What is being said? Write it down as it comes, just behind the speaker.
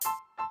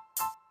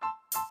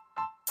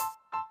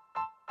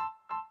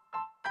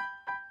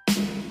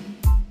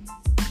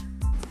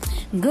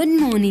Good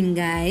morning,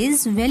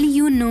 guys. Well,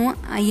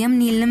 I am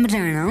Neelam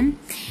Rana.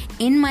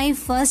 In my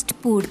first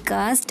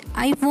podcast,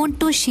 I want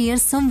to share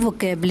some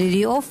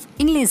vocabulary of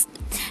English.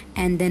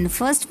 And then,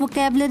 first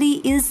vocabulary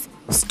is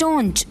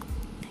staunch.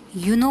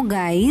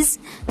 Guys,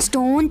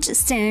 staunch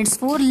stands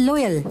for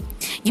loyal.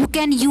 You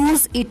can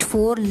use it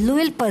for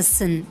loyal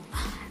person.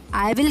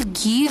 I will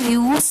give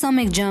you some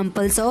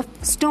examples of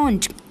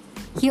staunch.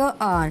 Here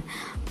are: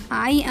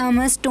 I am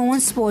a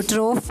staunch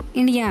supporter of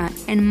India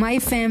and my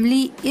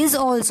family is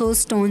also a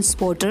staunch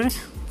supporter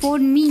for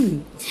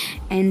me.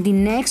 And the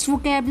next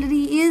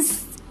vocabulary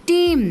is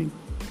team.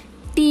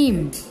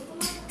 Team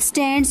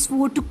stands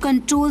for to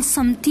control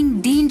something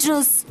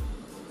dangerous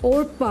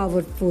or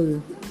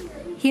powerful.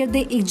 Here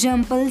the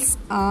examples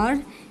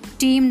are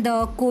team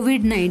the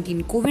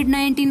COVID-19.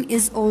 COVID-19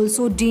 is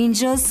also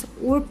dangerous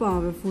or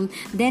powerful.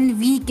 Then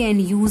we can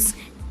use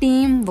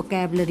team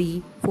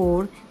vocabulary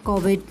for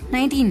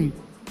COVID-19.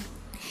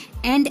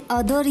 And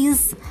other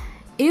is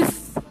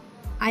if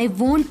I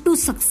want to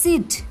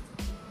succeed.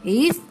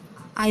 If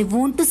I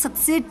want to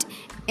succeed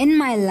in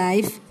my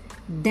life,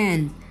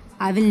 then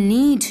I will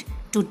need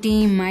to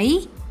tame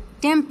my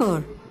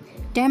temper.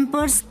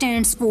 Temper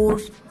stands for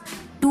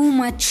too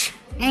much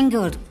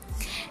anger.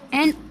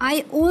 And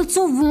I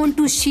also want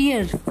to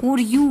share for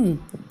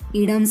you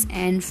idioms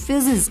and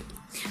phrases.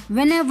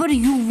 Whenever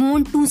you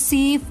want to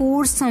say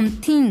for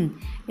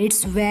something,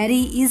 it's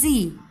very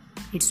easy.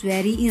 It's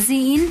very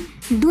easy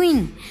in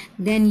doing.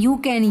 Then you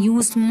can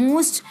use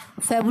most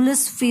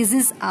fabulous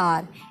phrases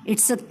are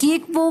it's a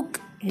cakewalk,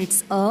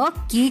 it's a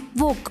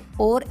cakewalk,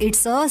 or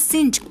it's a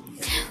cinch.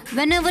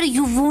 Whenever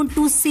you want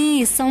to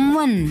say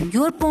someone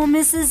your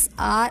promises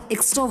are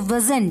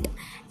extravagant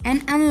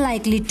and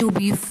unlikely to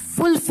be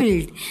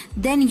fulfilled,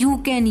 then you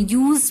can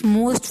use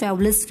most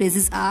fabulous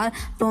phrases are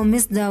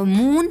promise the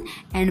moon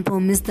and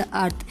promise the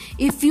earth.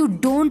 If you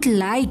don't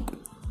like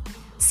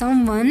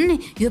someone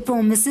your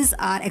promises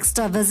are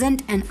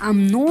extravagant and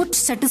I'm not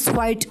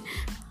satisfied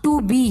to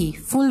be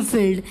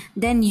fulfilled,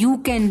 then you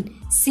can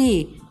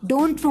say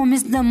don't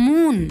promise the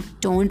moon,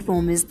 don't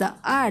promise the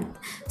earth.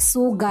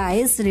 So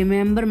guys,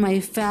 remember my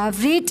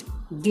favorite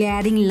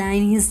glaring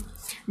line is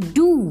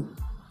do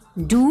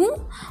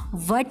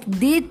what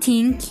they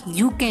think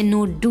you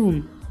cannot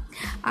do.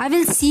 I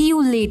will see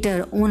you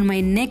later on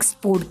my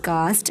next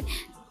podcast.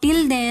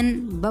 Till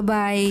then, bye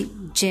bye.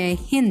 Jai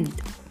Hind.